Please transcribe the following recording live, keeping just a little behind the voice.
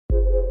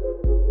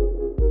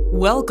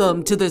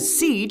Welcome to the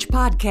Siege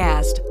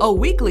Podcast, a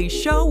weekly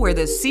show where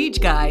the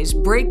Siege guys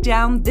break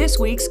down this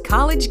week's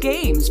college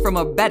games from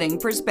a betting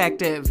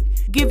perspective,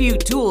 give you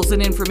tools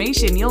and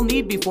information you'll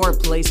need before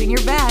placing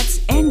your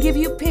bets, and give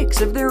you picks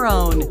of their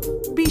own.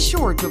 Be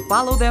sure to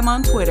follow them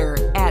on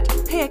Twitter at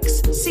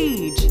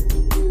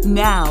PicksSiege.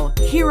 Now,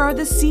 here are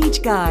the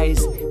Siege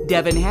guys,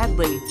 Devin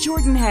Hadley,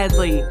 Jordan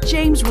Hadley,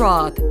 James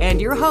Roth,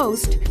 and your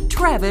host,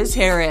 Travis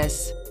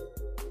Harris.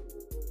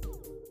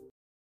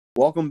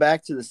 Welcome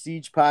back to the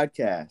Siege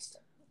Podcast.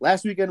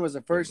 Last weekend was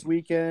the first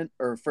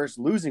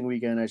losing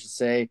weekend, I should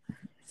say,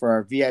 for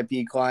our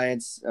VIP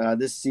clients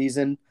this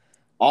season.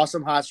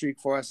 Awesome hot streak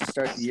for us to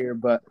start the year,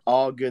 but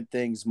all good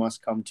things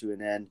must come to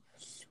an end.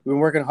 We've been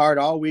working hard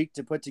all week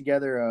to put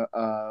together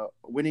a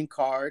winning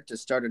card to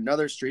start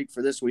another streak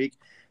for this week.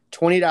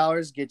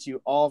 $20 gets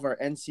you all of our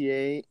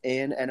NCAA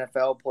and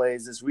NFL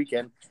plays this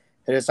weekend.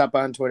 Hit us up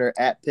on Twitter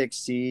at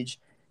PicksSiege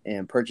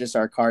and purchase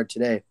our card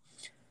today.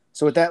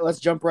 So with that, let's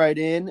jump right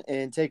in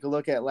and take a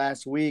look at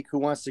last week. Who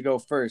wants to go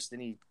first?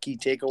 Any key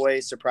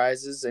takeaways,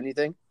 surprises,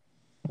 anything?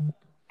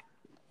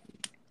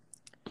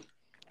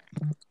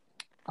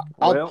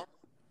 Go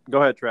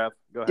ahead, Trav.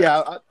 Go ahead.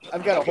 Yeah,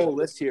 I've got a whole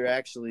list here,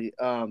 actually.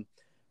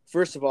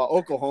 First of all,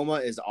 Oklahoma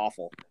is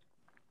awful.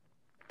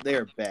 They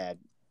are bad.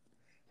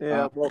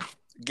 Yeah, well,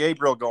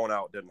 Gabriel going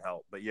out didn't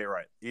help, but you're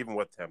right. Even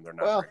with him, they're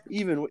not. Well,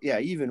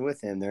 great. even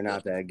with him, they're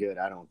not that good,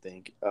 I don't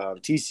think.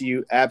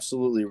 TCU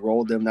absolutely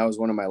rolled them. That was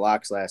one of my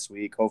locks last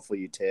week. Hopefully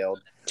you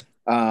tailed.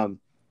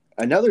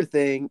 Another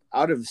thing,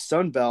 out of the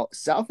Sun Belt,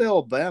 South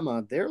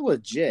Alabama, they're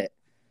legit.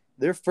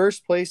 They're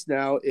first place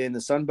now in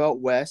the Sun Belt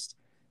West.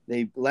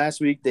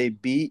 Last week they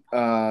beat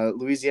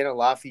Louisiana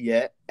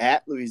Lafayette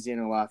at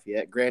Louisiana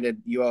Lafayette.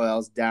 Granted,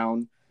 ULL's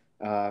down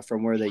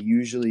from where they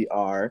usually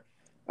are.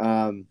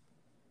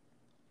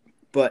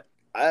 But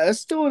it's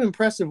still an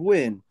impressive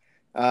win.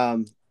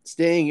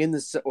 Staying in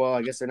the – well,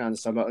 I guess they're not in the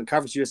Sun Belt. In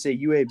Conference USA,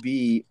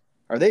 UAB,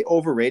 are they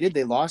overrated?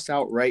 They lost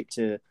outright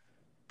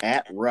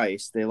at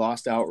Rice. They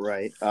lost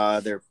outright.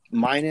 They're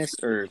minus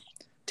or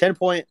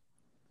 10-point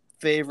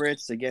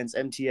favorites against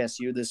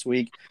MTSU this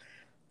week.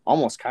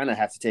 Almost kind of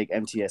have to take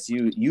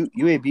MTSU.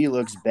 UAB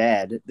looks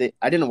bad.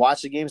 I didn't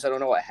watch the game, so I don't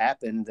know what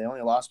happened. They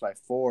only lost by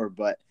 4,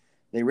 but –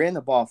 they ran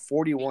the ball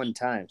 41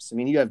 times. I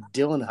mean, you have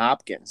Dylan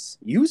Hopkins.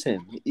 Use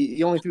him.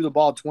 He only threw the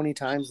ball 20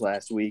 times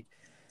last week.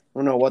 I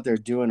don't know what they're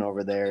doing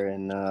over there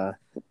in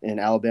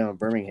Alabama,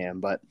 Birmingham.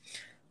 But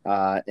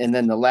and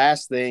then the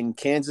last thing,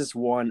 Kansas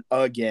won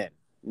again.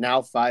 Now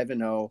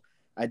 5-0.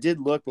 I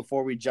did look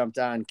before we jumped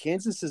on.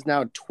 Kansas is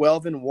now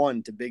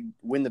 12-1 to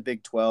win the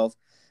Big 12.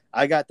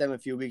 I got them a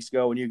few weeks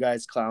ago when you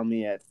guys clowned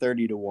me at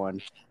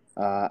 30-1.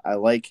 I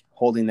like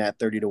holding that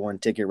 30-1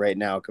 ticket right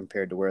now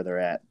compared to where they're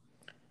at.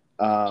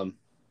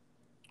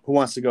 Who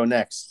wants to go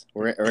next,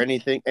 or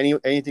anything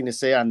to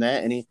say on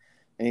that?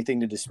 Anything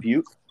to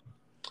dispute?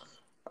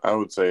 I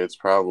would say it's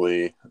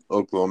probably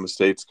Oklahoma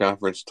State's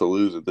conference to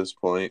lose at this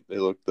point. They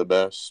look the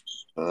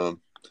best.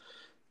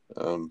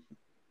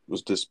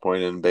 Was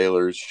disappointed in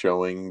Baylor's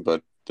showing,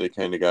 but they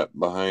kind of got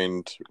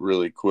behind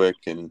really quick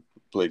and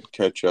played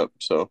catch up,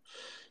 so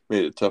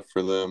made it tough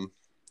for them.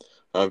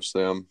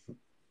 Obviously, I'm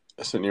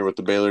sitting here with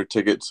the Baylor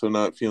ticket, so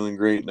not feeling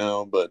great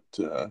now, but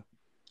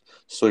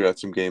still got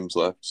some games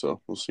left, so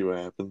we'll see what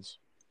happens.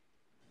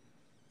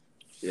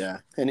 Yeah,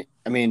 and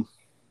I mean,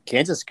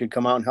 Kansas could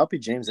come out and help you,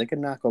 James. They could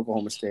knock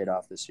Oklahoma State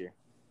off this year.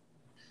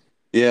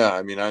 Yeah,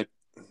 I mean, I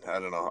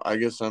don't know. I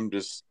guess I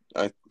just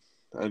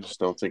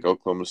don't think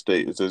Oklahoma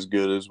State is as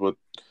good as what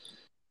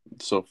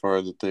so far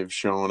that they've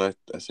shown. I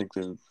think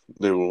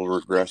they will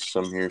regress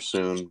some here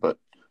soon, but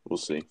we'll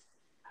see.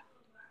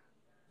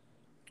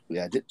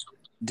 Yeah,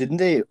 didn't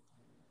they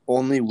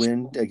only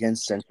win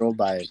against Central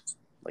by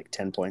like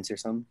 10 points or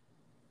something?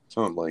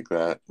 Something like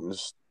that.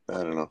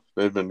 I don't know.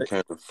 They've been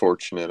kind of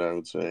fortunate, I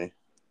would say.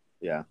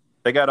 Yeah.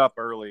 They got up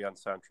early on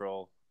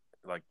Central,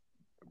 like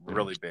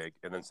really big,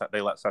 and then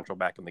they let Central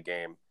back in the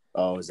game.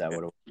 Oh, is that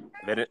what it was?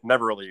 They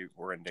never really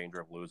were in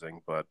danger of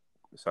losing, but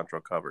Central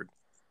covered.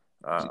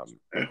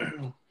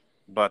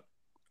 But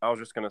I was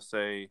just going to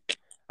say,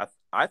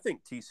 I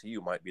think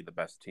TCU might be the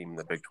best team in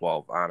the Big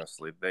 12,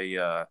 honestly. They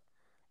have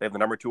the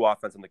number 2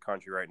 offense in the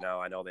country right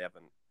now. I know they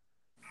haven't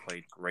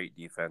played great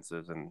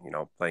defenses, and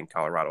playing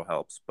Colorado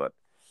helps, but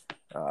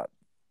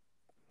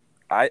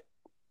I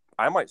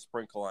might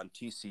sprinkle on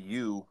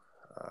TCU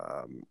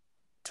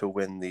to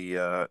win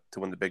the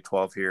Big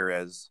 12 here,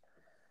 as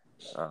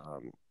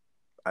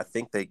I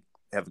think they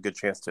have a good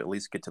chance to at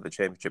least get to the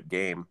championship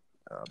game.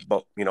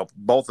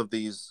 Both of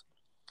these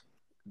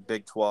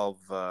Big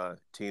 12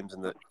 teams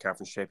in the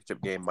conference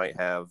championship game might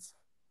have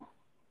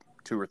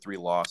 2 or 3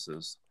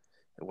 losses.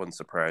 It wouldn't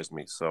surprise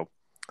me. So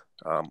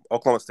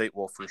Oklahoma State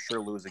will for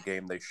sure lose a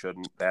game they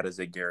shouldn't. That is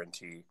a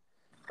guarantee.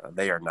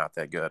 They are not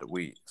that good.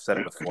 We said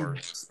it before.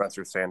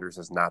 Spencer Sanders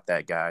is not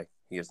that guy.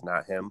 He is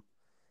not him.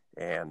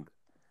 And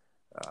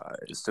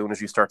as soon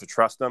as you start to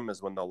trust them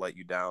is when they'll let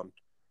you down.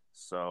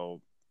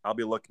 So I'll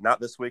be looking, not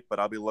this week, but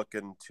I'll be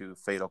looking to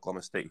fade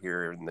Oklahoma State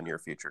here in the near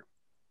future.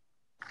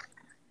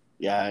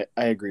 Yeah,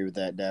 I agree with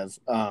that, Dev.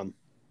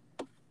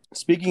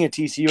 Speaking of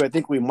TCU, I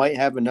think we might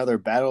have another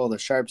Battle of the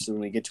Sharps when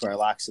we get to our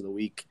locks of the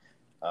week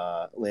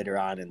later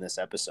on in this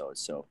episode.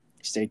 So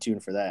stay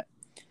tuned for that.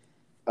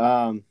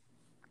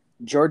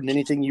 Jordan,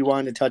 anything you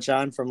wanted to touch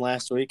on from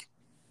last week?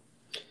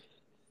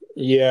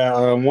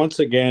 Yeah, once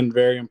again,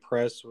 very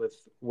impressed with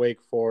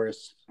Wake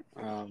Forest.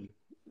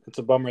 It's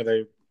a bummer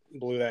they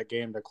blew that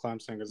game to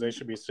Clemson because they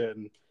should be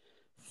sitting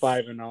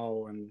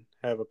 5-0 and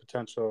have a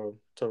potential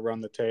to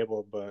run the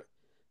table, but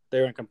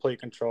they were in complete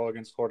control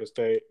against Florida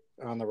State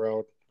on the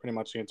road pretty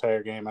much the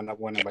entire game, ended up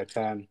winning by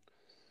 10.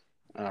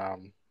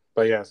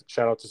 But yeah,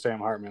 shout out to Sam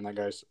Hartman. That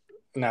guy's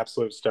an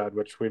absolute stud,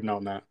 which we've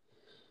known that.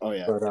 Oh,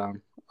 yeah. But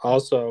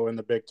also in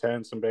the Big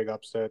Ten, some big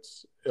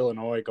upsets.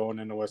 Illinois going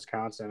into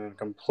Wisconsin and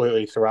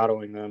completely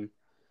throttling them.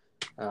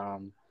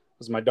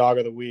 Was my dog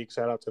of the week.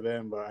 Shout out to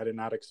them, but I did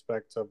not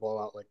expect a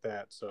blowout like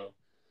that. So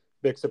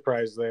big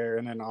surprise there.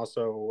 And then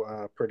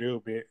also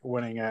Purdue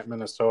winning at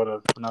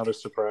Minnesota, another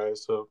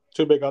surprise. So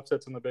two big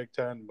upsets in the Big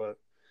Ten, but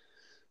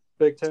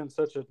Big Ten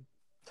such a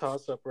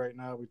toss-up right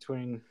now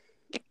between,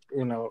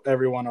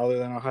 everyone other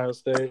than Ohio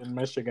State and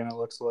Michigan, it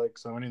looks like.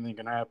 So anything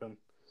can happen.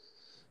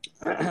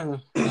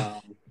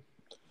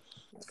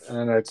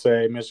 And I'd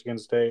say Michigan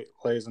State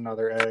lays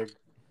another egg.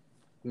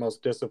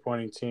 Most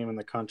disappointing team in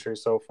the country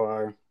so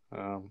far.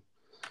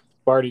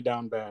 Sparty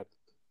down bad.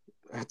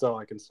 That's all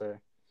I can say.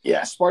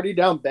 Yeah, Sparty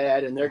down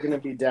bad, and they're going to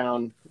be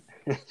down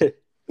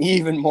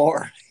even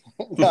more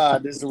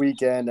this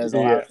weekend as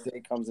Ohio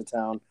State comes to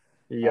town.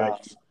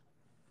 Yikes.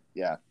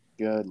 Yeah,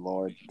 good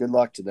Lord. Good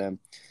luck to them.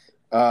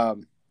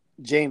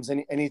 James,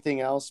 anything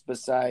else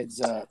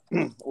besides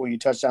what you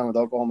touched on with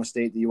Oklahoma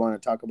State that you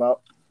want to talk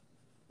about?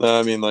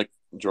 I mean, like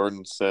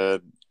Jordan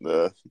said,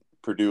 the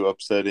Purdue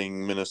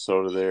upsetting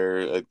Minnesota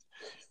there.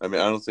 I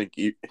don't think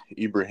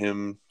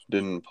Ibrahim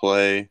didn't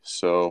play,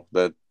 so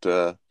that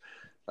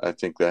I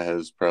think that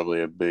has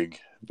probably a big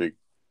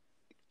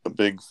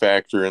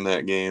factor in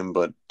that game.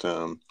 But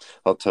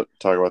I'll talk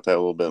about that a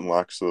little bit in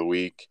locks of the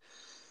week.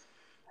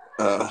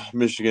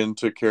 Michigan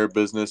took care of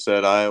business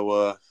at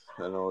Iowa.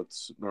 I know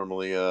it's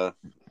normally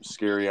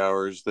scary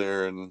hours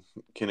there in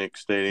Kinnick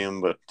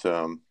Stadium, but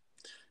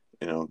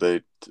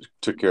they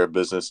took care of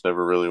business.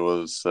 Never really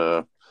was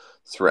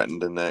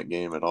threatened in that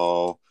game at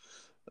all.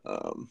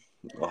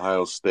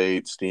 Ohio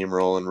State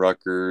steamrolling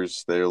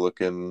Rutgers. They're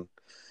looking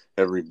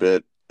every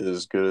bit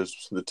as good as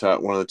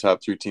one of the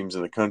top 3 teams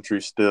in the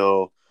country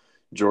still.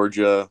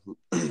 Georgia,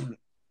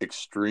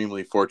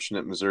 extremely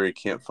fortunate. Missouri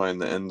can't find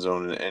the end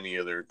zone in any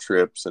of their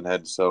trips and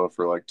had to settle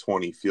for like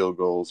 20 field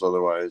goals.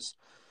 Otherwise,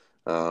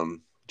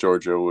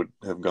 Georgia would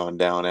have gone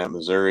down at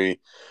Missouri.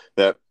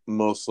 That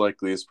most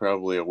likely is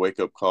probably a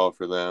wake-up call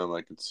for them.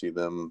 I could see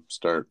them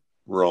start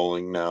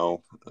rolling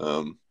now.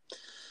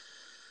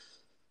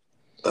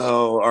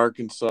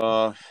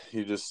 Arkansas,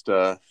 you just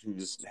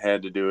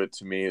had to do it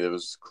to me. It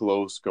was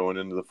close going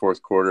into the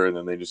fourth quarter, and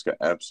then they just got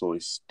absolutely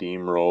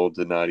steamrolled.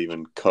 Did not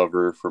even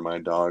cover for my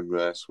dog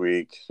last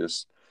week.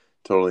 Just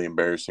totally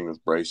embarrassing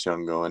with Bryce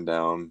Young going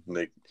down.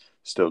 They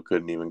still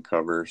couldn't even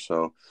cover.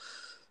 So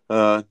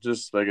I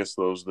guess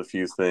those are the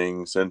few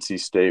things. NC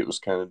State was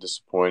kind of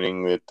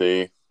disappointing that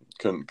they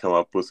couldn't come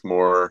up with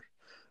more.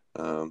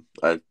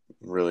 I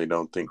really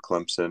don't think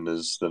Clemson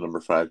is the number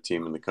 5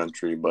 team in the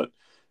country, but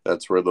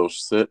that's where they'll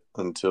sit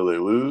until they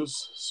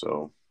lose.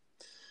 So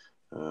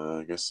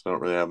I guess I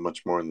don't really have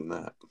much more than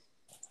that.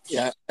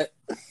 Yeah,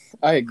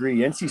 I agree.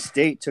 NC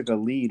State took a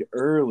lead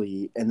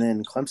early, and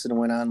then Clemson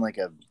went on like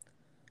a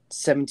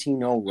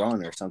 17-0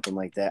 run or something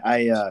like that.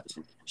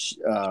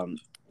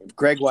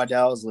 Greg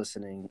Waddell's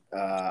listening.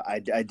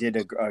 I did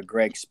a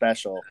Greg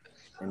special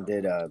and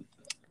did a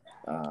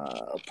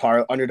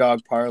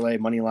underdog parlay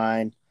money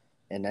line,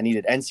 and I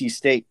needed NC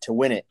State to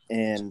win it,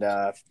 and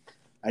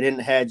I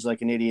didn't hedge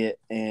like an idiot,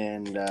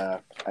 and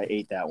I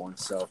ate that one.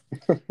 So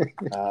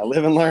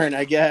live and learn,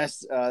 I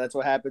guess. That's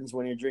what happens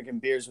when you're drinking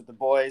beers with the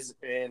boys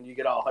and you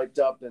get all hyped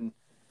up, and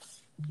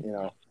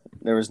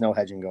there was no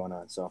hedging going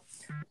on. So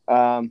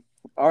all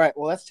right,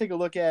 well, let's take a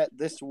look at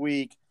this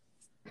week.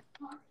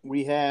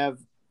 We have,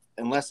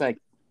 unless I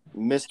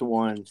missed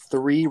one,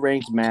 3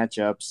 ranked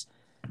matchups.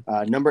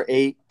 Number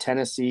 8,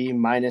 Tennessee,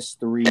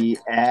 -3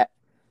 at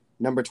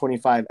number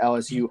 25,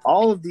 LSU.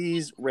 All of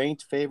these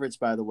ranked favorites,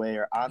 by the way,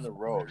 are on the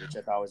road, which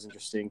I thought was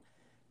interesting.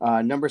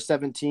 Number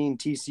 17,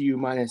 TCU,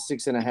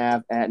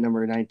 -6.5 at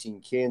number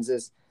 19,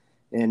 Kansas.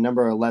 And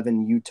number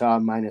 11, Utah,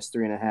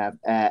 -3.5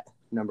 at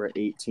number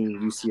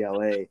 18,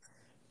 UCLA.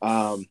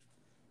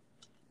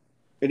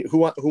 Who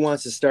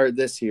wants to start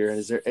this here?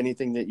 Is there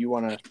anything that you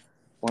want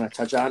to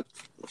touch on?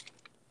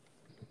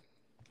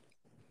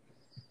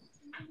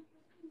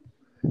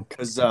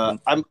 Because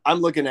I'm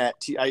looking at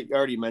I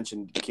already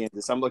mentioned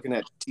Kansas. I'm looking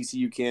at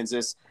TCU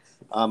Kansas.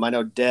 I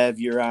know Dev,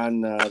 you're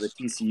on the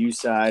TCU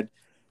side.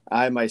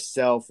 I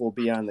myself will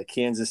be on the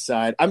Kansas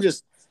side.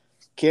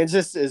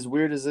 Kansas, as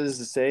weird as it is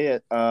to say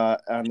it,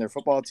 on their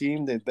football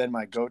team, they've been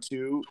my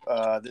go-to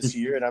this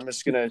year, and I'm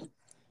just gonna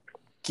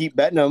keep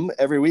betting them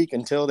every week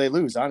until they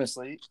lose,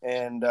 honestly.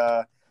 And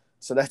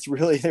so that's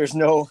really, there's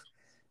no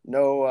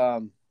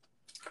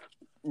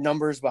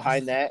numbers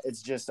behind that.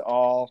 It's just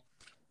all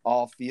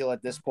feel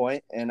at this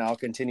point, and I'll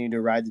continue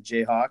to ride the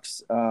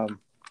Jayhawks.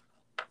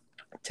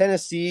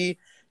 Tennessee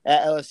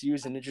at LSU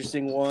is an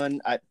interesting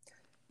one.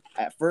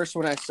 At first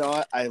when I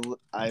saw it,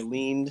 I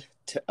leaned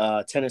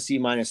to, Tennessee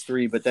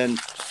 -3, but then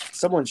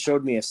someone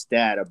showed me a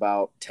stat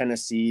about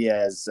Tennessee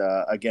as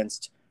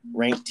against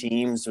ranked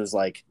teams was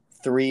like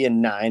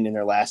 3-9 in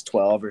their last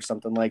 12 or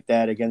something like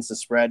that against the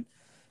spread.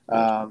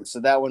 So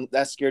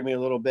that scared me a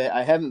little bit.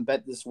 I haven't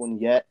bet this one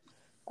yet.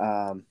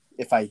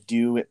 If I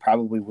do, it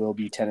probably will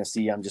be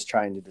Tennessee. I'm just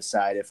trying to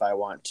decide if I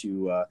want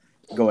to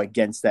go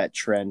against that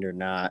trend or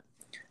not.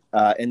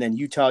 And then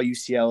Utah,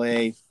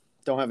 UCLA,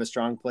 don't have a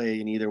strong play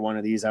in either one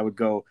of these. I would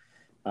go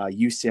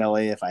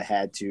UCLA if I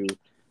had to,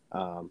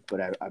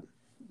 but I'm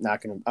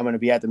not going to. I'm going to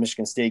be at the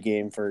Michigan State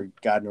game for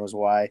God knows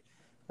why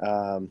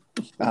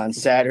on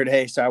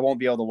Saturday, so I won't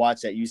be able to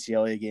watch that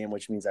UCLA game,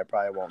 which means I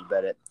probably won't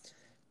bet it.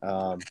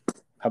 How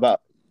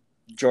about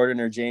Jordan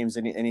or James?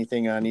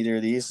 Anything on either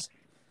of these?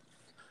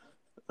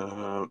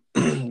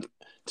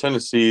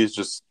 Tennessee is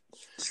just.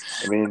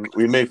 I mean,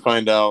 we may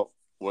find out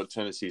what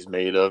Tennessee's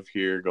made of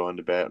here going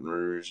to Baton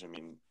Rouge. I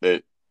mean,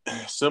 that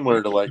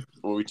similar to like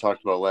what we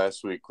talked about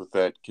last week with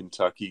that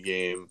Kentucky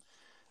game.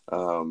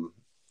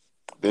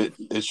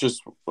 It's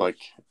just like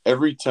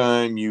every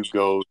time you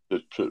go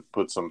to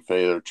put some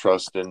faith or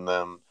trust in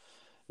them,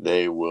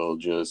 they will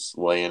just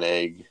lay an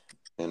egg.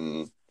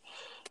 And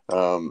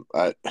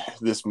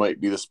this might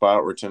be the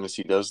spot where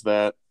Tennessee does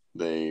that.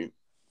 I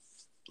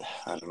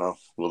don't know.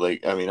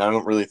 I mean, I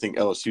don't really think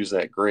LSU's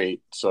that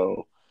great,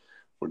 so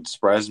would it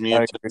surprise me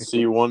if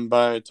Tennessee won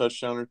by a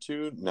touchdown or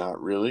two?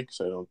 Not really,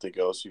 because I don't think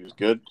LSU is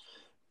good.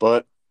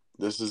 But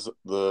this is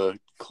the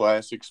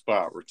classic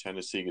spot where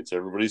Tennessee gets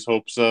everybody's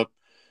hopes up,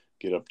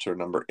 get up to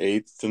number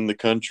 8 in the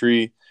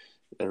country.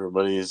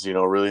 Everybody is,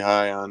 really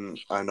high on.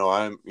 I know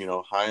I'm,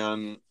 high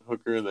on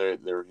Hooker.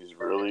 He's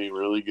really,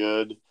 really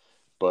good.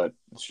 But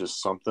it's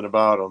just something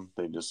about them.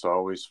 They just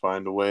always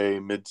find a way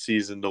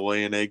mid-season to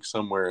lay an egg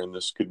somewhere, and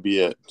this could be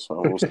it.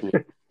 So we'll see.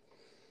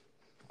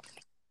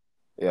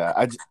 Yeah,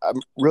 I'm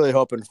really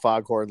hoping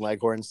Foghorn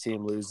Leghorn's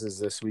team loses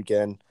this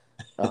weekend.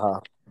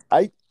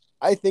 I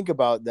think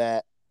about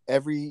that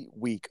every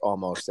week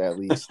almost, at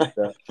least.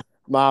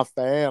 My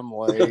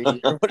family. I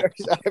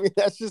mean,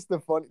 that's just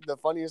the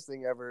funniest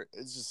thing ever.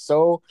 It's just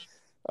so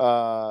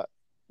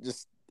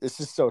it's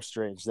just so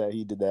strange that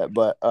he did that.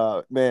 But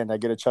man, I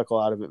get a chuckle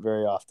out of it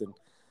very often.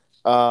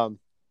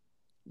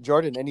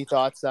 Jordan, any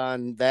thoughts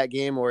on that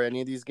game or any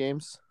of these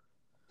games?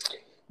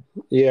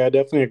 Yeah, I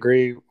definitely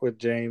agree with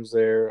James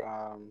there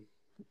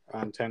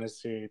on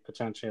Tennessee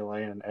potentially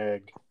laying an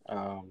egg.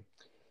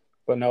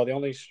 But no, the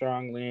only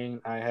strong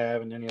lean I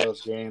have in any of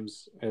those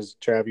games is,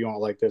 Trav, you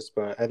won't like this,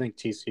 but I think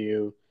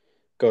TCU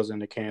goes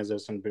into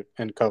Kansas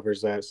and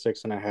covers that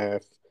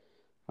 6.5.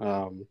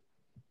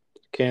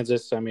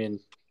 Kansas, I mean,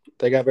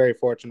 they got very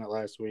fortunate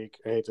last week.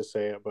 I hate to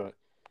say it, but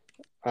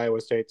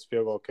Iowa State's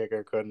field goal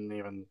kicker couldn't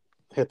even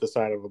hit the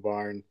side of a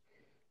barn.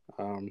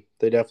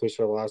 They definitely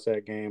should have lost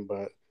that game,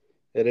 but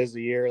it is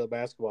the year of the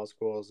basketball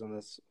schools in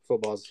this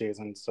football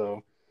season,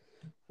 so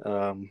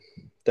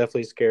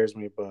definitely scares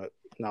me. But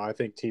no, I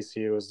think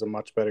TCU is a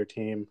much better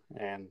team,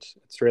 and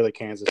it's really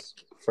Kansas'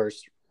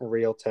 first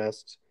real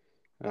test.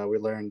 We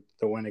learned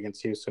the win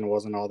against Houston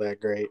wasn't all that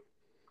great.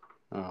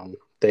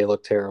 They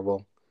look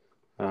terrible.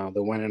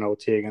 The win in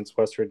OT against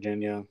West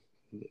Virginia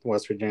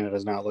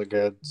does not look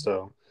good.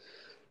 So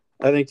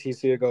I think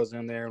TCU goes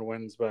in there and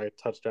wins by a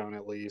touchdown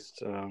at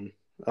least.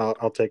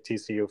 I'll take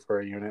TCU for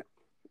a unit.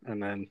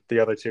 And then the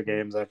other two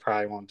games I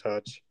probably won't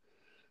touch.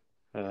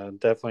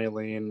 Definitely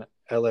lean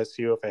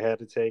LSU if I had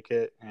to take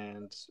it.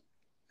 And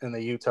in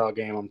the Utah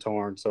game, I'm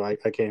torn. So I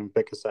can't even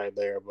pick a side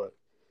there. But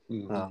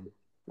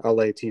I'll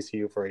lay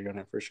TCU for a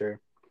unit for sure.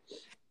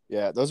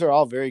 Yeah, those are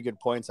all very good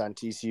points on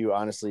TCU,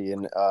 honestly.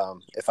 And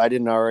if I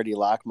didn't already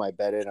lock my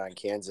bet in on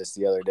Kansas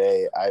the other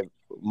day, I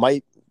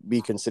might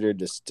be considered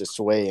to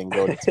sway and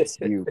go to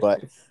TCU.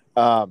 But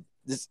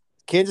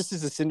Kansas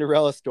is a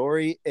Cinderella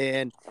story,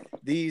 and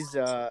these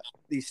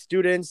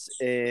students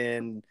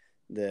and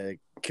the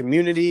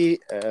community,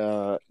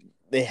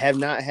 they have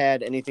not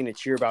had anything to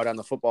cheer about on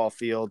the football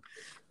field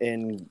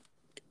in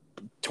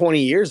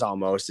 20 years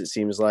almost, it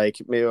seems like.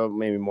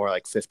 Maybe more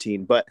like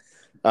 15. But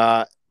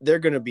they're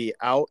going to be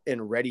out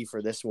and ready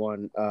for this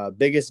one.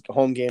 Biggest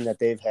home game that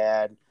they've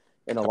had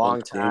in a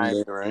long time.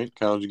 Game day, right?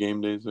 College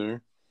game days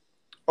there.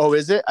 Oh,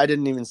 is it? I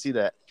didn't even see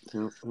that. I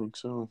don't think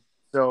so.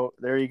 So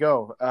there you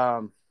go.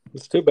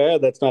 It's too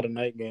bad that's not a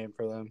night game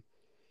for them.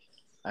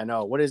 I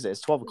know. What is it?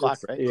 It's 12 o'clock,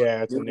 right?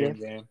 Yeah, it's a noon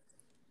game.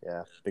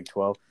 Yeah, Big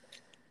 12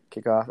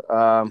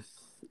 kickoff.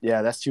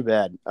 Yeah, that's too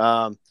bad.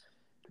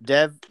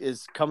 Dev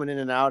is coming in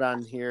and out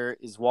on here.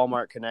 His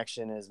Walmart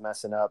connection is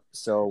messing up.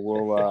 So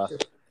we'll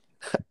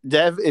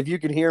Dev, if you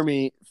can hear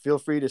me, feel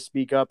free to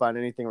speak up on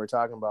anything we're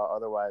talking about.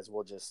 Otherwise,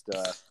 we'll just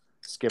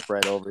skip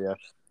right over you.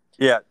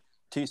 Yeah,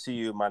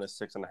 TCU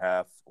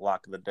 -6.5,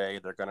 lock of the day.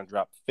 They're going to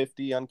drop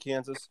 50 on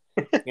Kansas.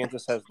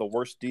 Kansas has the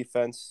worst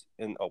defense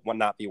well,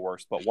 not the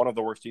worst, but one of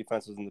the worst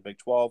defenses in the Big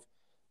 12.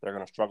 they're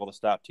going to struggle to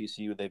stop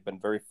TCU. They've been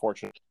very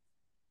fortunate.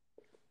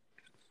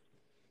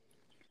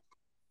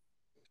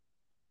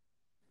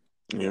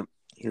 Yep.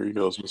 Here he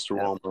goes, Mr.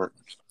 Walmart.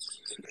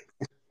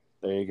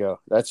 There you go.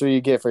 That's what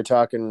you get for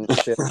talking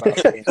shit about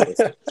Kansas.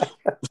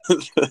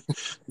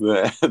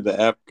 the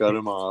app cut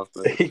him off.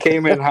 He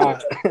came in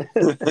hot.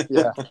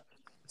 Yeah.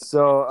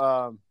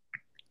 So,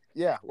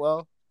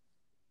 well,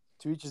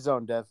 to each his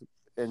own, Dev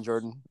and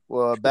Jordan.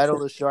 Well, battle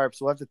the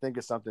sharps. We'll have to think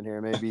of something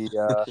here. Maybe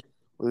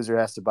loser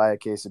has to buy a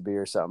case of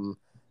beer or something.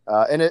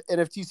 And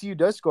if TCU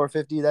does score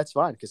 50, that's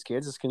fine because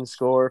Kansas can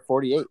score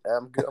 48.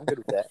 I'm good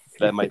with that.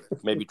 That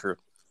may be true.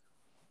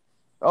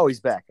 Oh,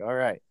 he's back. All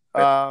right.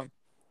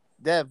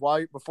 Dev,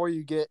 before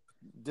you get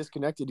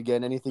disconnected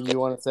again, anything you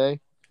want to say?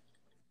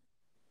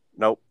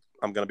 Nope.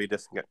 I'm going to be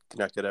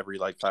disconnected every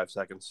 5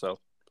 seconds. So,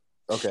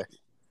 okay.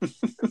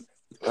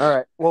 All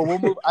right. Well, we'll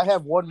move. I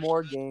have one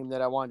more game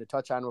that I wanted to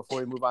touch on before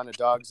we move on to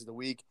dogs of the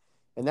week,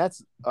 and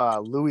that's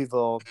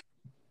Louisville.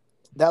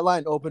 That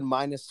line opened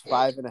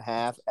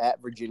 -5.5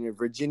 at Virginia.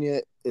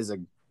 Virginia is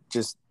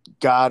just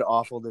god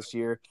awful this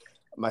year.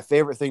 My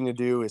favorite thing to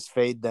do is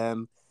fade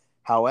them.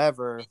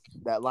 However,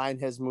 that line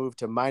has moved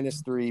to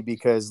 -3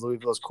 because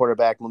Louisville's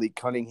quarterback, Malik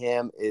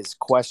Cunningham, is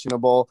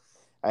questionable.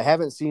 I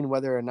haven't seen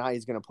whether or not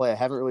he's going to play. I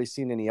haven't really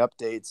seen any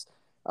updates.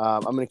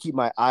 I'm going to keep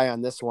my eye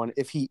on this one.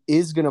 If he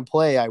is going to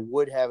play, I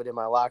would have it in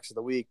my locks of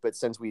the week. But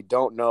since we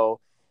don't know,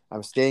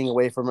 I'm staying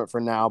away from it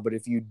for now. But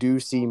if you do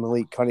see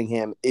Malik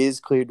Cunningham is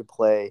cleared to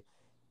play,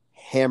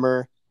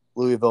 hammer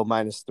Louisville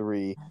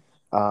 -3.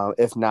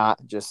 If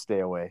not, just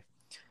stay away.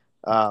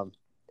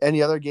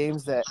 Any other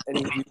games that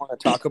any of you want to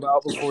talk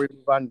about before we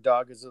move on to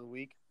dogs of the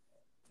week?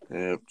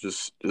 Yeah,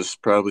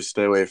 just probably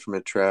stay away from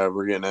it, Trav.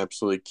 We're getting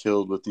absolutely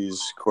killed with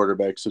these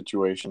quarterback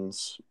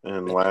situations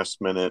and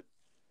last minute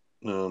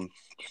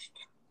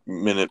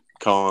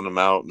calling them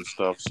out and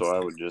stuff. So I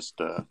would just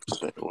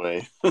stay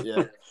away.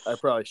 Yeah, I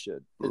probably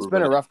should. It's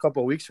been a rough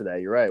couple of weeks for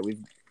that. You're right. We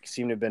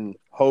seem to have been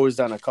hosed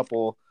on a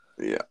couple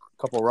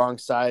wrong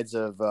sides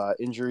of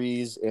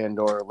injuries and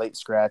or late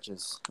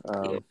scratches.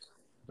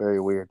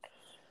 Very weird.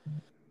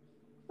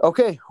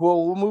 Okay,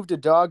 well, we'll move to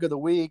dog of the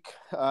week.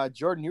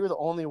 Jordan, you were the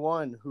only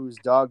one whose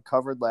dog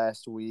covered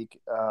last week.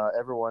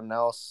 Everyone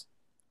else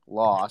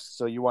lost.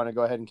 So you want to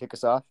go ahead and kick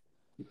us off?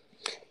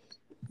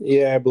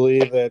 Yeah, I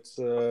believe that's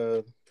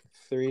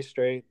 3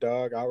 straight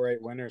dog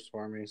outright winners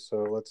for me.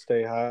 So let's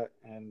stay hot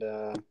and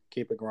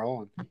keep it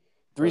growing.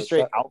 3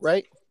 straight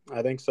outright?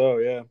 I think so,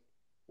 yeah.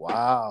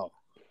 Wow.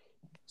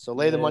 So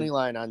lay the money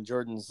line on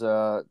Jordan's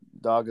dog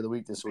of the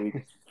week this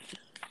week.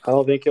 I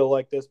don't think you'll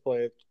like this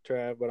play,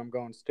 Trav, but I'm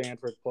going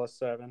Stanford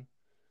 +7.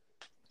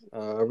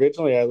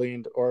 Originally, I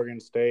leaned Oregon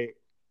State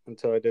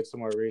until I did some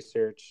more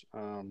research.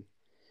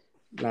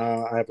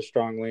 Now I have a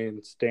strong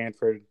lean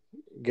Stanford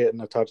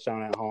getting a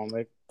touchdown at home.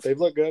 They've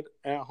looked good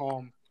at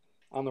home.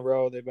 On the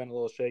road, they've been a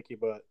little shaky,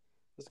 but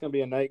it's going to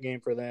be a night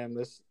game for them.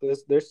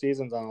 Their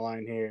season's on the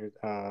line here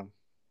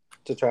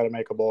to try to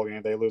make a bowl game.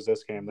 If they lose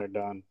this game, they're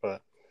done.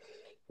 But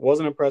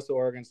wasn't impressed with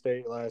Oregon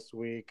State last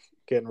week,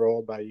 getting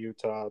rolled by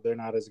Utah. They're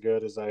not as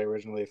good as I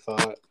originally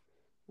thought.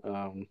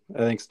 I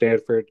think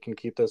Stanford can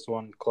keep this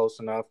one close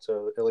enough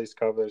to at least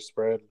cover their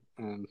spread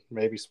and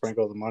maybe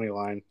sprinkle the money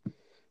line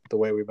the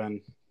way we've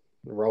been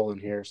rolling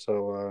here.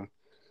 So,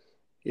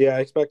 I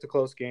expect a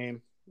close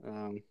game.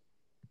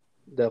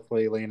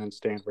 Definitely leaning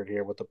Stanford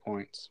here with the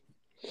points.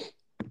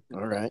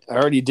 All right. I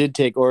already did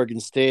take Oregon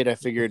State. I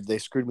figured they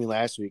screwed me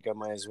last week. I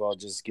might as well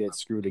just get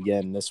screwed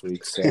again this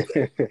week. So.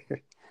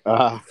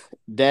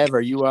 Dev,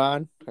 are you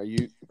on? Are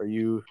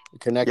you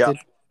connected?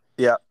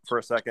 Yeah, for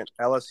a second.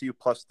 LSU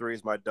 +3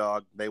 is my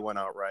dog. They went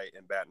outright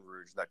in Baton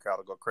Rouge. That crowd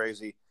will go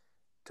crazy.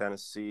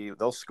 Tennessee,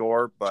 they'll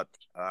score, but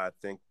I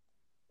think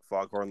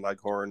Foghorn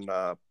Leghorn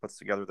puts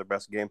together their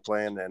best game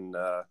plan, and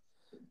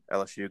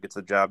LSU gets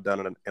the job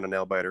done in a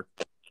nail biter.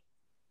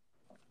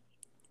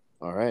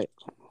 All right,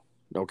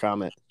 no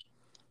comment.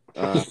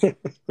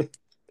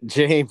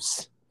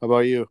 James, how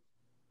about you?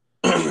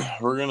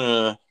 We're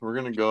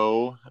gonna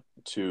go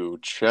to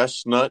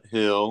Chestnut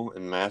Hill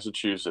in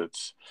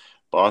Massachusetts.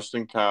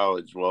 Boston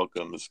College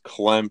welcomes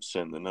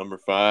Clemson, the number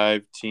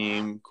 5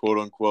 team, quote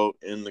unquote,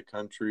 in the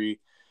country,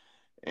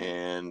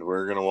 and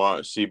we're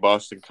gonna see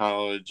Boston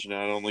College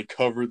not only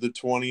cover the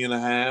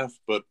 20.5,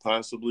 but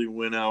possibly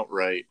win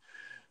outright.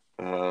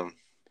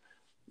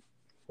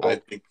 I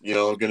think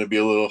going to be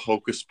a little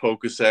hocus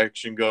pocus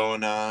action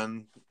going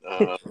on.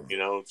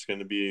 It's going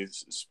to be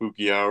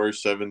spooky hour,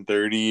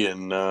 7:30,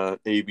 and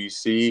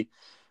ABC.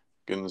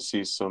 Going to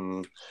see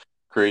some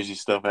crazy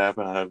stuff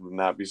happen. I would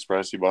not be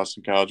surprised to see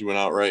Boston College win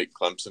outright.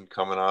 Clemson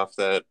coming off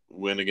that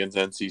win against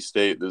NC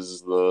State. This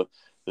is the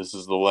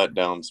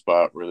letdown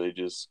spot where they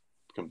just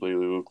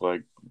completely look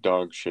like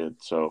dog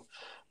shit. So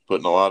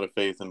putting a lot of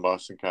faith in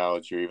Boston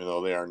College here, even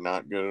though they are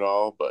not good at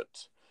all. But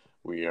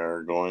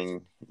we're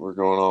going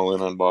all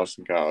in on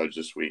Boston College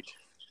this week.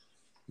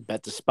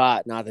 Bet the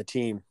spot, not the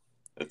team.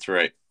 That's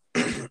right.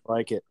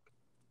 Like it.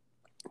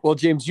 Well,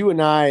 James, you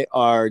and I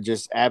are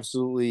just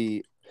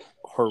absolutely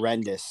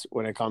horrendous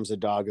when it comes to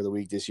dog of the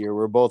week this year.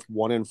 We're both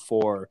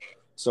 1-4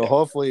 So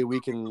hopefully we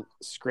can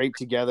scrape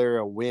together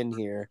a win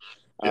here.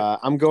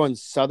 I'm going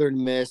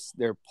Southern Miss.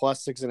 They're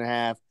plus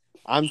 6.5.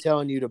 I'm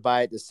telling you to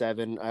buy it to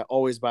 7. I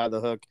always buy the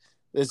hook.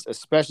 This,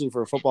 especially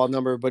for a football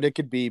number, but it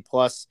could be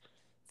plus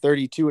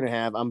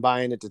 32.5. I'm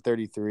buying it to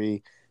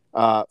 33.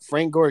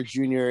 Frank Gore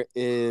Jr.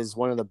 is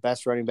one of the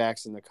best running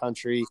backs in the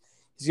country.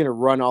 He's going to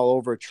run all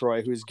over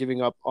Troy, who's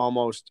giving up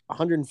almost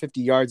 150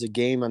 yards a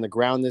game on the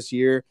ground this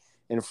year.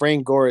 And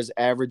Frank Gore is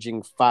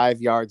averaging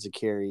 5 yards a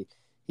carry.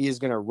 He is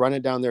going to run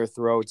it down their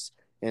throats.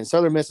 And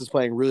Southern Miss is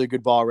playing really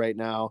good ball right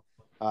now.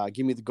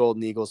 Give me the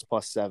Golden Eagles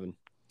plus 7.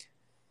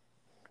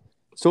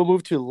 So we'll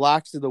move to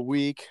locks of the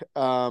week.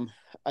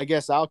 I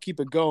guess I'll keep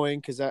it going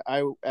because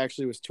I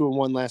actually was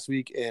 2-1 last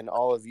week, and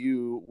all of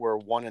you were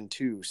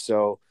 1-2.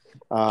 So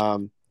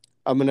I'm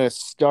going to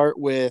start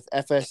with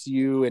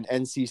FSU and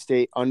NC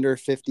State under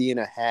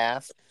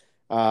 50.5.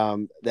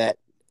 That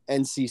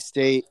NC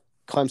State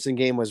Clemson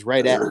game was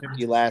right at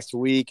 50 last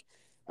week.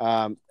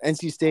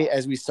 NC State,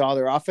 as we saw,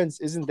 their offense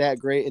isn't that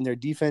great, and their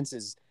defense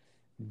is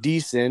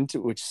decent,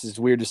 which is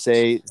weird to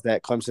say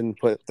that Clemson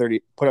put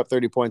up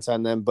 30 points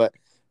on them, but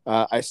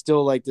I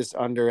still like this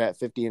under at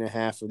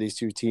 50.5 for these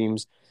two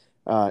teams.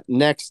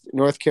 Next,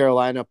 North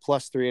Carolina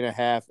plus 3.5.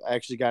 I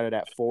actually got it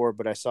at 4,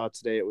 but I saw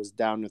today it was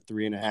down to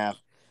 3.5.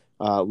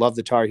 Love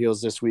the Tar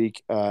Heels this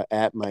week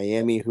at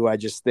Miami, who I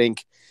just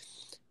think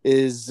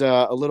is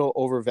a little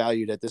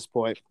overvalued at this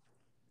point.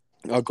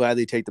 I'll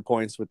gladly take the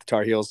points with the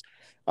Tar Heels.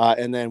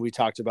 And then we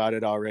talked about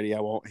it already. I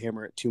won't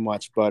hammer it too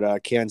much,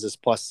 but Kansas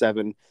plus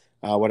 7.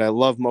 What I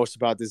love most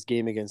about this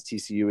game against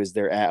TCU is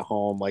they're at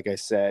home. Like I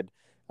said,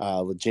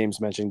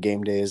 James mentioned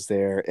game day is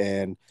there,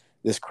 and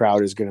this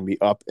crowd is going to be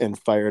up and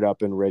fired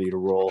up and ready to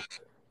roll.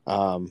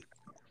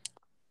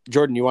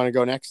 Jordan, you want to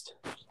go next?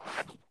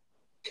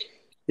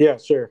 Yeah,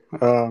 sure.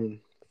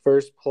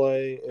 First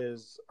play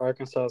is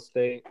Arkansas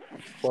State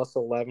plus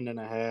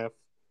 11.5.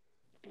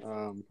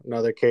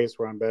 Another case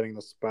where I'm betting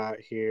the spot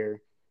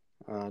here.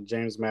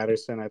 James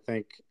Madison, I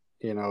think,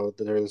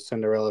 they're the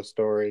Cinderella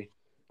story.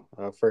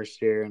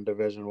 First year in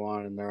Division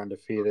I, and they're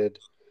undefeated.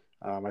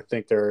 I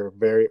think they're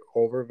very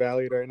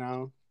overvalued right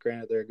now.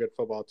 Granted, they're a good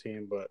football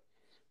team, but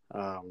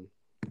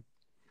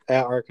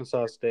at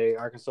Arkansas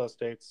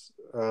State's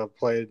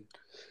played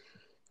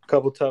a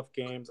couple tough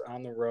games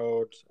on the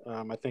road.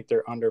 I think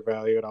they're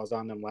undervalued. I was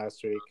on them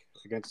last week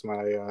against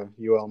my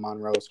UL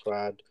Monroe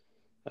squad.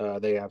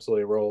 They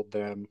absolutely rolled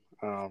them.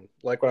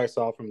 Like what I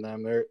saw from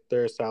them,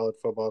 they're a solid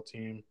football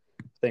team.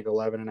 I think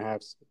 11.5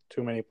 is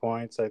too many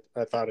points. I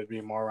thought it'd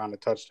be more around a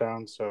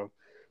touchdown, so I'm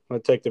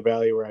going to take the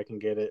value where I can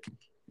get it.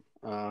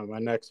 My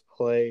next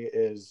play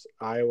is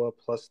Iowa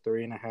plus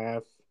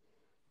 3.5.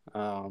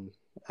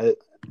 I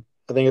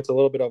think it's a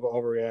little bit of an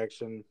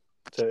overreaction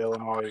to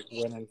Illinois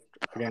winning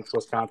against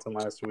Wisconsin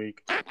last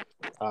week.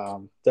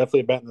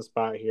 Definitely betting the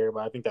spot here,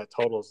 but I think that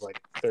total is like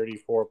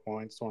 34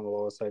 points, one of the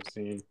lowest I've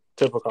seen.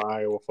 Typical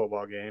Iowa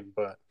football game,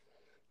 but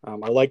I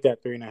like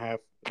that 3.5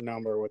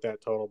 number with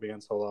that total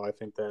being so low. I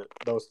think that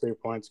those 3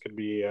 points could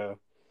be a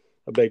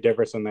big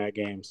difference in that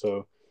game.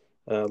 So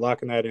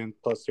locking that in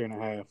plus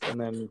 3.5. And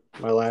then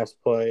my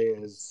last play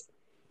is,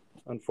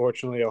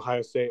 unfortunately,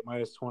 Ohio State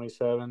minus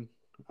 27.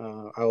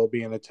 I will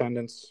be in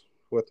attendance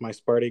with my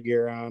Sparty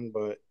gear on,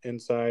 but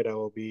inside I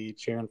will be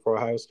cheering for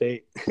Ohio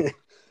State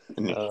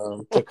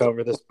to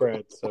cover the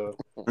spread. So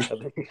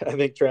I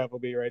think Trav will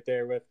be right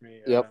there with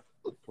me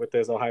with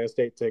his Ohio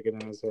State ticket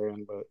in his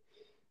hand. But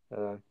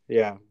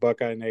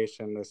Buckeye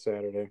Nation this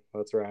Saturday.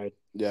 Let's ride.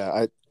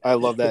 Yeah, I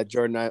love that,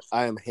 Jordan.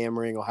 I am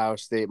hammering Ohio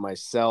State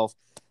myself.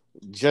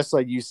 Just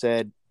like you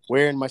said,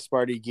 wearing my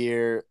Sparty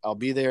gear. I'll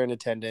be there in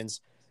attendance.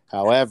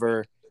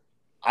 However,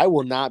 I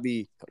will not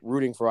be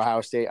rooting for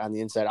Ohio State on the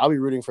inside. I'll be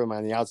rooting for them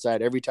on the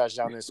outside. Every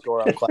touchdown they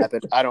score, I'm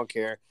clapping. I don't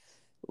care.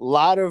 A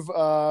lot of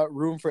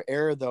room for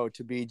error, though,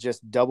 to be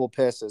just double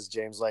piss, as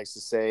James likes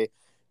to say.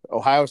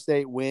 Ohio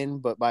State win,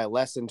 but by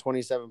less than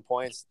 27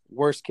 points.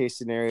 Worst case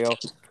scenario,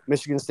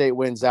 Michigan State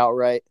wins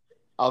outright.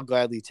 I'll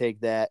gladly take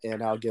that,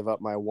 and I'll give up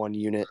my 1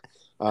 unit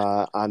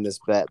on this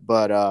bet.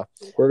 But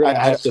we're gonna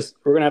have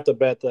to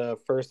bet the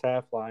first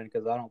half line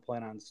because I don't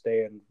plan on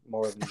staying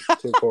more than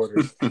 2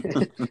 quarters.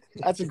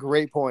 That's a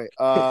great point.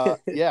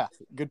 Yeah,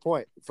 good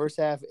point. First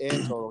half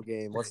and total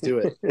game. Let's do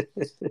it.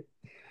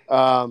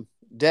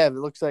 Dev, it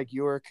looks like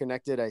you are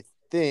connected. I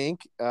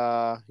think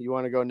you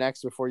want to go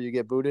next before you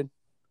get booted.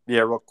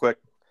 Yeah, real quick.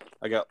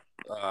 I got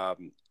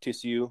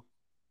TCU,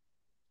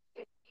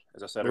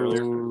 as I said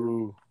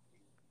earlier.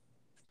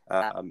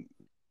 Have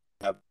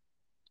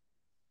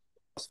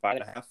plus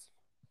 5.5.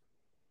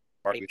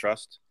 Party we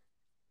trust.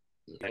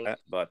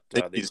 But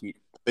I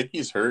think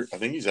he's hurt. I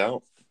think he's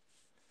out.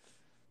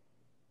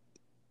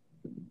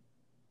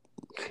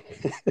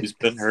 He's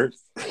been hurt.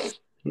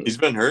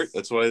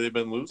 That's why they've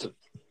been losing.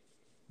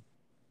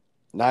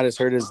 Not as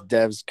hurt as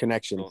Dev's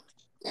connection.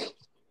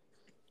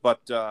 But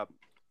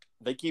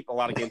they keep a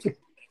lot of games,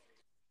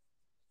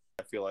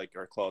 I feel like,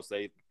 are close.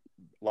 They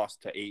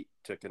lost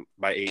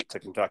by 8 to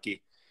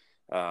Kentucky.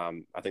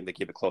 I think they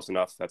keep it close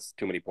enough. That's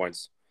too many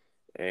points.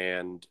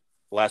 And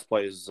last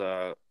play is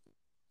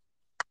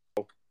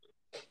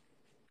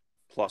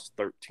plus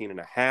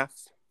 13.5.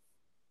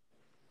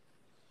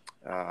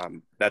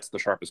 That's the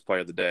sharpest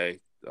play of the day.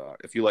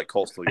 If you like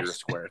Coastal, you're a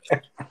square.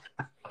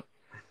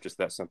 Just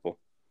that simple.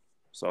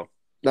 So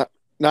not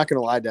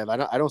gonna lie, Dev.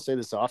 I don't say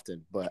this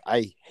often, but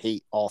I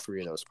hate all three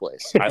of those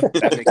plays.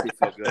 That makes me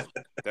feel good.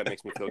 That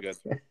makes me feel good.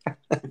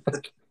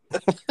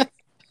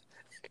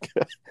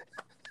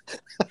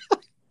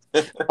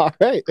 All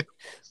right,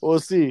 we'll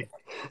see.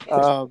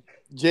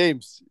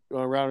 James, you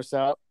want to round us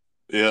out?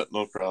 Yeah,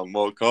 no problem.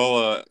 Well,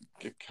 call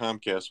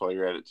Comcast while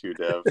you're at it too,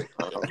 Dev.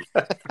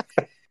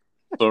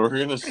 So we're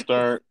gonna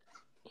start.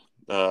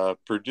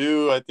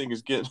 Purdue, I think,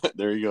 is getting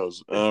there. He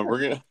goes.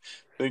 I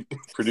think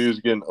Purdue is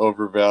getting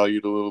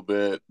overvalued a little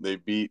bit. They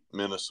beat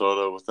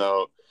Minnesota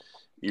without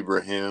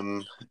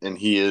Ibrahim, and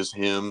he is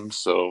him.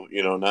 So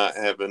not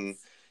having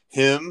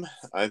him,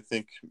 I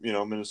think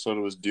Minnesota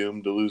was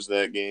doomed to lose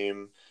that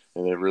game,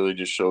 and it really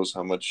just shows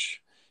how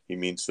much he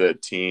means to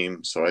that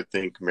team. So I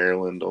think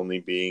Maryland only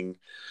being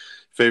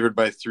favored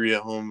by 3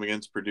 at home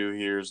against Purdue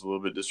here is a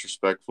little bit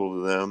disrespectful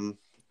to them.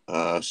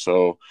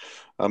 So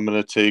I'm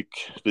going to take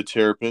the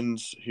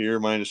Terrapins here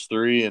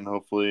 -3, and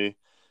hopefully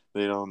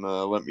they don't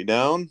let me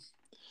down.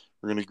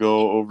 We're going to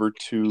go over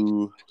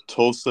to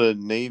Tulsa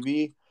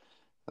Navy,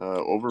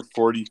 over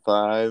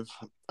 45.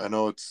 I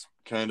know it's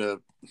kind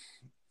of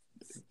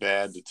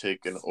bad to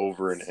take an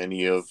over in and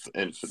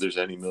if there's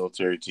any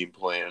military team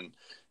playing,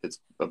 it's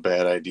a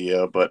bad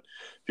idea. But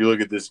if you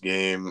look at this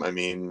game, I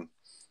mean,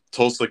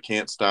 Tulsa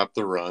can't stop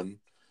the run,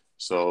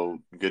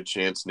 so good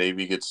chance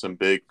Navy gets some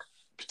big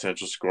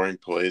potential scoring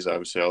plays.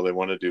 Obviously, all they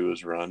want to do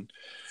is run.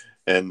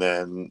 And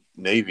then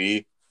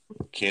Navy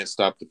can't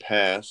stop the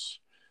pass.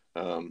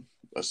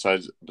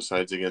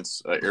 Besides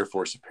against Air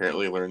Force,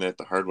 apparently learned that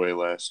the hard way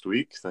last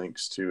week,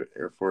 thanks to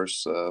Air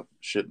Force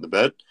shit in the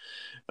bed.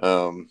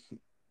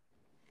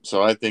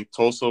 So I think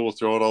Tulsa will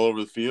throw it all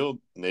over the field.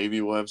 Navy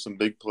will have some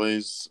big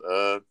plays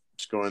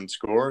go and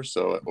score.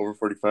 So at over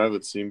 45,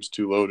 it seems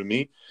too low to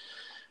me.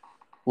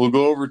 We'll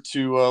go over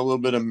to a little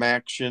bit of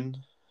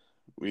Maction.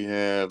 We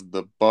have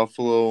the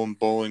Buffalo and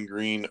Bowling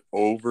Green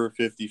over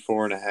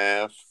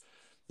 54.5.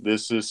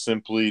 This is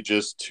simply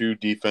just two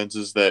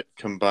defenses that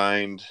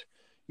combined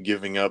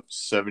giving up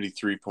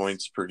 73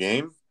 points per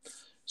game.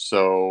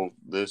 So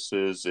this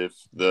is if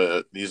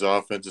these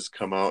offenses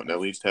come out and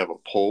at least have a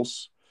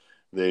pulse,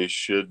 they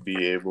should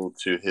be able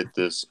to hit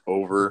this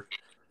over.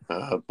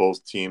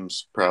 Both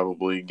teams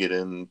probably get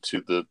into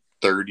the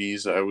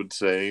 30s, I would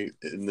say,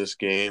 in this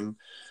game.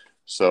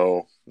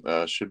 So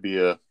should be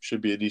a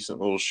decent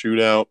little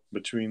shootout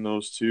between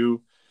those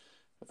two.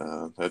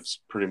 That's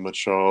pretty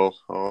much all.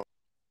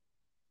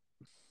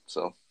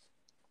 So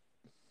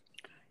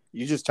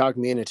You just talked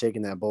me into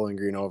taking that Bowling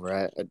Green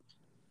over.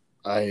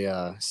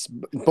 I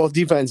both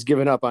defense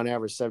giving up on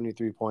average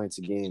 73 points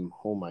a game.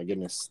 Oh my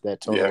goodness,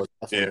 that total is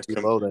definitely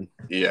too low. Then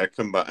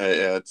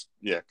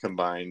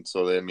combined.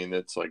 So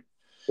it's like,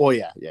 well,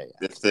 yeah.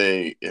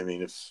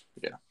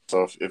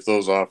 So if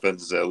those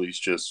offenses at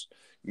least just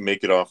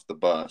make it off the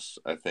bus,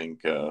 I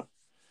think we're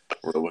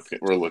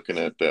looking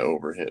at the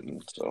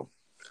overhitting. So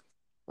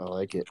I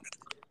like it.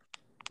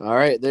 All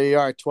right, there you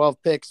are.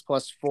 12 picks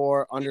plus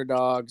 4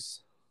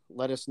 underdogs.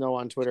 Let us know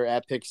on Twitter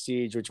at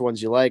PickSiege which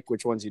ones you like,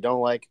 which ones you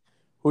don't like,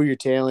 who you're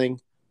tailing,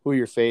 who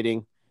you're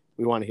fading.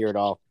 We want to hear it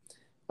all.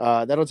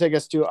 That'll take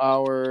us to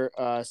our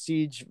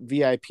Siege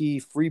VIP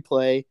free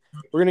play.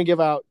 We're going to give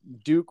out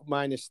Duke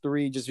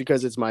 -3 just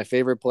because it's my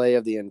favorite play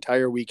of the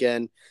entire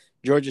weekend.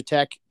 Georgia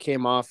Tech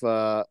came off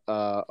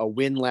a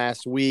win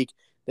last week.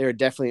 They are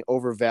definitely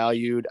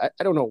overvalued.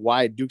 I don't know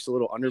why Duke's a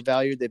little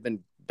undervalued. They've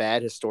been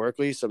bad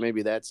historically, so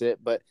maybe that's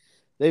it. But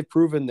they've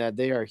proven that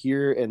they are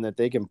here and that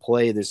they can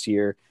play this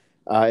year.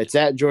 It's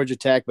at Georgia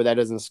Tech, but that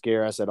doesn't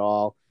scare us at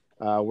all.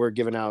 We're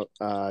giving out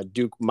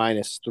Duke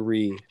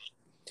 -3.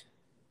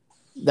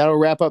 That'll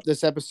wrap up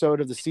this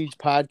episode of the Siege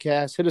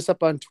Podcast. Hit us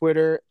up on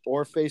Twitter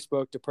or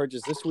Facebook to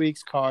purchase this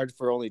week's card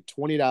for only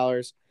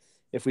 $20.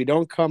 If we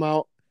don't come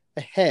out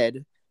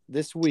ahead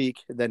this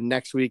week, then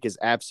next week is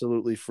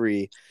absolutely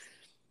free.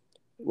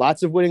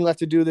 Lots of winning left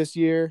to do this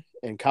year,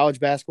 and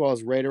college basketball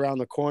is right around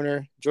the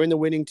corner. Join the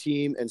winning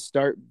team and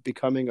start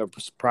becoming a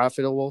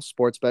profitable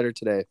sports bettor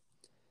today.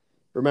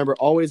 Remember,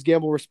 always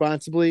gamble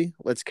responsibly.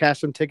 Let's cash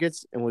some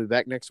tickets, and we'll be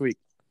back next week.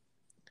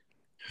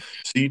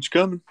 Siege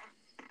coming.